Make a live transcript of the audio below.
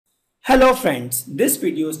Hello friends, this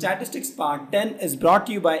video statistics part 10 is brought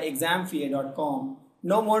to you by examfear.com.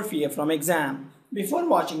 No more fear from exam. Before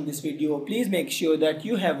watching this video, please make sure that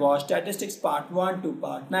you have watched statistics part 1 to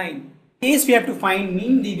part 9. In case we have to find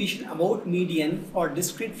mean deviation about median for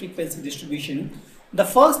discrete frequency distribution, the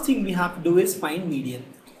first thing we have to do is find median.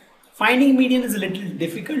 Finding median is a little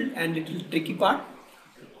difficult and little tricky part.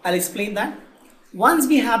 I'll explain that. Once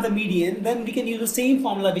we have the median, then we can use the same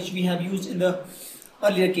formula which we have used in the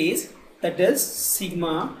earlier case, that is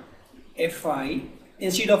sigma fi.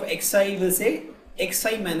 Instead of xi, we'll say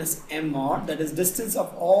xi minus m mod, that is distance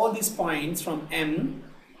of all these points from m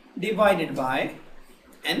divided by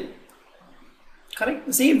n. Correct?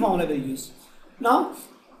 The same formula we'll use. Now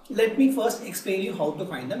let me first explain you how to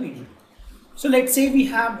find the median. So let's say we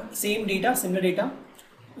have same data, similar data.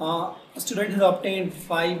 A student has obtained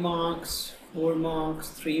 5 marks, 4 marks,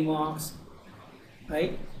 3 marks,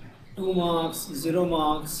 right? 2 marks, 0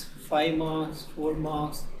 marks, 5 marks, 4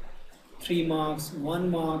 marks, 3 marks, 1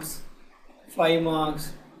 marks, 5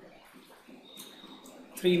 marks,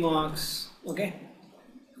 3 marks, okay,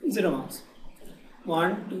 0 marks.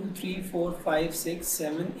 1, 2, 3, 4, 5, 6,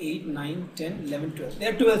 7, 8, 9, 10, 11, 12.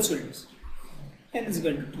 There are 12 students. N is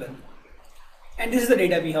equal to 12. And this is the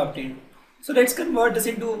data we have obtained. So let's convert this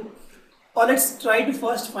into, or let's try to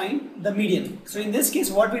first find the median. So in this case,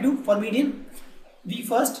 what we do for median, we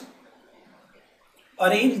first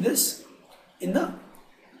arrange this in the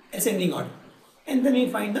ascending order and then we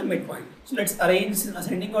find the midpoint. So let's arrange this in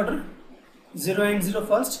ascending order. 0 and 0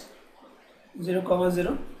 first, 0 comma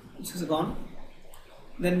 0, which is gone.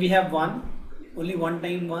 Then we have 1, only one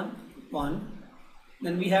time 1, 1.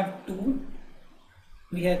 Then we have 2,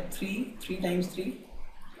 we have 3, 3 times 3,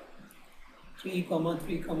 3 comma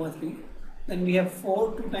 3 comma 3. Then we have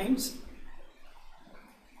 4 2 times,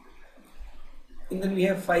 and then we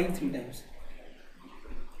have 5 3 times.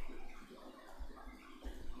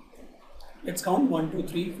 Let's count 1, 2,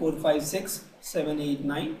 3, 4, 5, 6, 7, 8,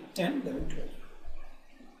 9, 10, 11, 12.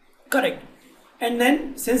 Correct. And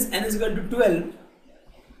then since n is equal to 12,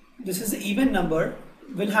 this is an even number,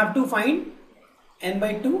 we'll have to find n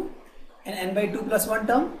by 2 and n by 2 plus 1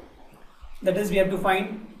 term. That is, we have to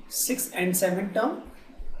find 6 and 7 term.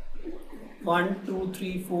 1, 2,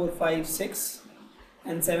 3, 4, 5, 6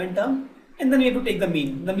 and 7 term. And then we have to take the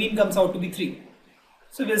mean. The mean comes out to be 3.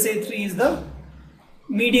 So we'll say 3 is the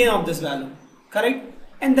median of this value, correct?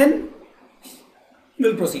 And then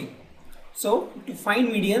we'll proceed. So to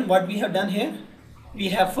find median, what we have done here, we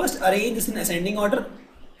have first arranged this in ascending order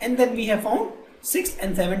and then we have found 6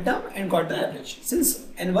 and 7 term and got the average since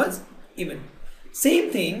n was even.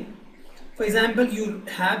 Same thing, for example, you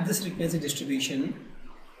have this frequency distribution.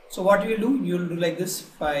 So what you will do, you will do like this: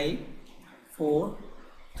 5, 4,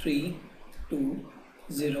 3, 2,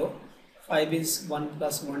 0. 5 is 1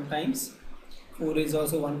 plus 1 times. 4 is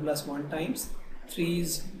also 1 plus 1 times, 3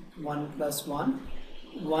 is 1 plus 1,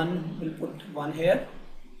 1 will put 1 here,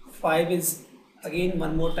 5 is again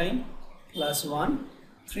 1 more time plus 1,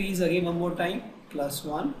 3 is again 1 more time plus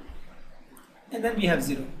 1, and then we have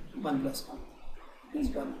 0, 1 plus 1 is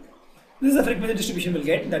 1. This is the frequency distribution we'll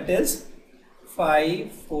get, that is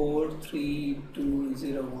 5, 4, 3, 2,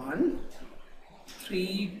 0, 1,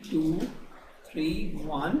 3, 2, 3,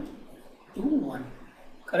 1, 2, 1,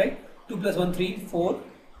 correct? 2 plus 1, 3, 4,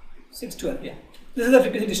 6, 12. Yeah, this is the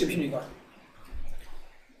frequency distribution we got.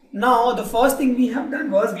 Now the first thing we have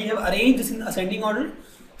done was we have arranged this in ascending order.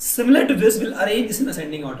 Similar to this, we'll arrange this in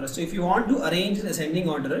ascending order. So if you want to arrange in ascending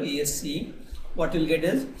order, ASC, what you'll get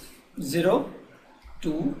is 0,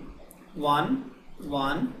 2, 1,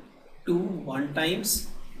 1, 2, 1 times,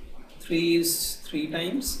 3 is 3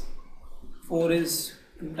 times, 4 is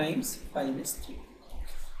 2 times, 5 is 3.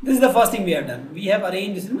 This is the first thing we have done. We have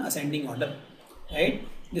arranged this in ascending order, right?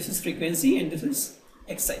 This is frequency and this is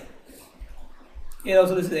xi. Here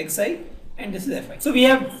also this is xi and this is fi. So we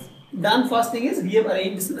have done, first thing is we have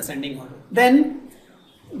arranged this in ascending order. Then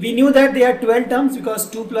we knew that there are 12 terms because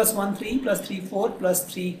 2 plus 1 3 plus 3 4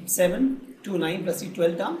 plus 3 7, 2 9 plus 3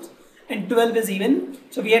 12 terms, and 12 is even.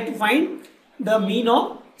 So we have to find the mean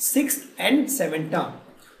of 6 and 7 term.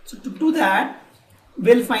 So to do that,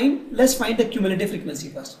 let's find the cumulative frequency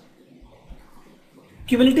first.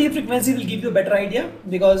 Cumulative frequency will give you a better idea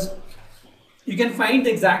because you can find the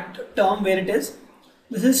exact term where it is.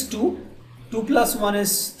 This is 2, 2 plus 1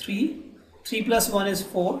 is 3, 3 plus 1 is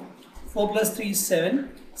 4, 4 plus 3 is 7,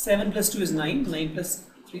 7 plus 2 is 9, 9 plus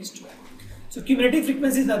 3 is 12. So cumulative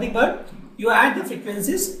frequency is nothing but you add the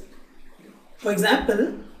frequencies. For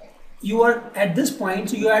example, you are at this point,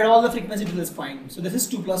 so you add all the frequency to this point. So this is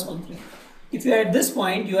 2 plus 1, 3. If you are at this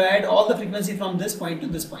point, you add all the frequency from this point to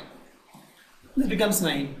this point. this becomes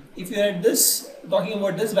 9. If you add this, talking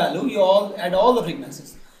about this value, you all add all the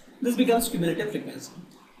frequencies. This becomes cumulative frequency.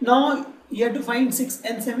 Now you have to find 6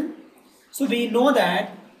 and 7. So we know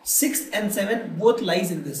that 6 and 7 both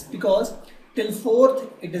lies in this, because till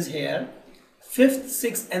 4th it is here, 5th,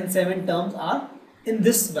 6th and 7 terms are in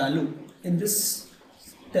this value, in this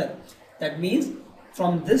term. That means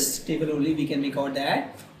from this table only we can make out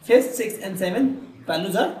that 5th, 6th and 7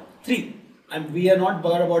 values are 3. And we are not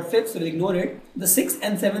bothered about 5th, so we'll ignore it. The 6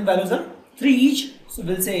 and 7 values are 3 each. So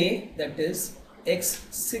we'll say that is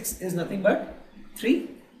x6 is nothing but 3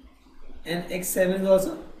 and x7 is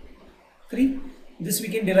also 3. This we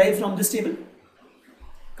can derive from this table,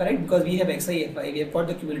 correct? Because we have xi, fi, we have got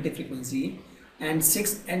the cumulative frequency, and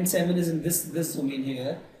 6 and 7 is in this domain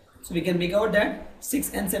here. So we can make out that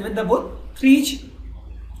 6 and 7 are both 3 each,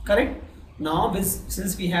 correct? Now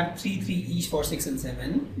since we have 3 each for 6 and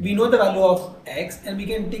 7, we know the value of x and we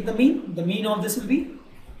can take the mean. The mean of this will be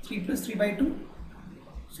 3 plus 3 by 2.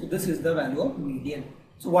 So this is the value of median.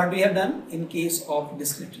 So what we have done in case of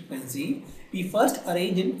discrete frequency, we first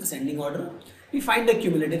arrange in ascending order. We find the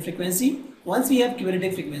cumulative frequency. Once we have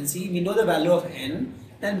cumulative frequency, we know the value of n.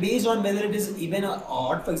 Then based on whether it is even or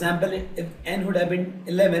odd, for example, if n would have been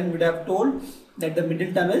 11, would have told that the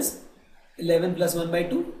middle term is 11 plus 1 by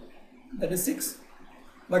 2, that is 6.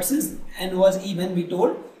 But since n was even, we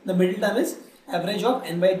told the middle term is average of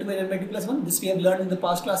n by 2 and n by 2 plus 1. This we have learned in the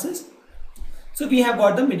past classes. So we have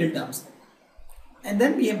got the middle terms, and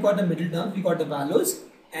then we have got the middle terms, we got the values,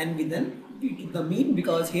 and we took the mean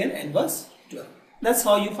because here n was 12. That's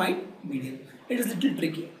how you find median. It is a little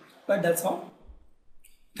tricky, but that's how.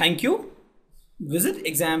 Thank you. Visit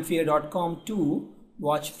examfear.com to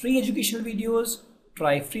watch free educational videos,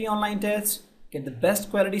 try free online tests, get the best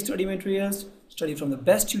quality study materials, study from the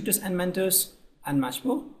best tutors and mentors, and much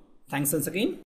more. Thanks once again.